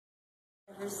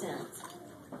ever since.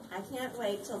 I can't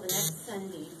wait till the next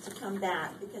Sunday to come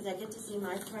back because I get to see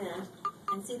my friend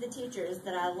and see the teachers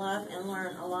that I love and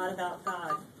learn a lot about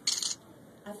God.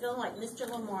 I feel like Mr.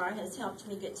 Lamar has helped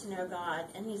me get to know God,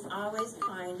 and he's always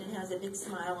kind and has a big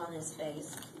smile on his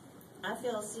face. I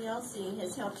feel CLC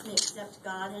has helped me accept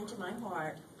God into my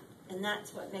heart, and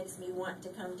that's what makes me want to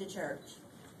come to church.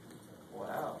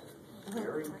 Wow.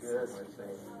 Very good,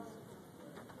 Mercedes.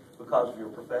 Because of your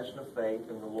profession of faith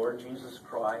in the Lord Jesus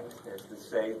Christ as the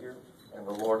Savior and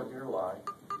the Lord of your life,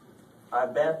 I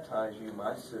baptize you,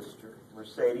 my sister,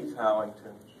 Mercedes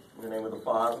Howington, in the name of the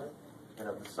Father, and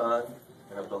of the Son,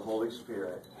 and of the Holy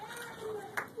Spirit.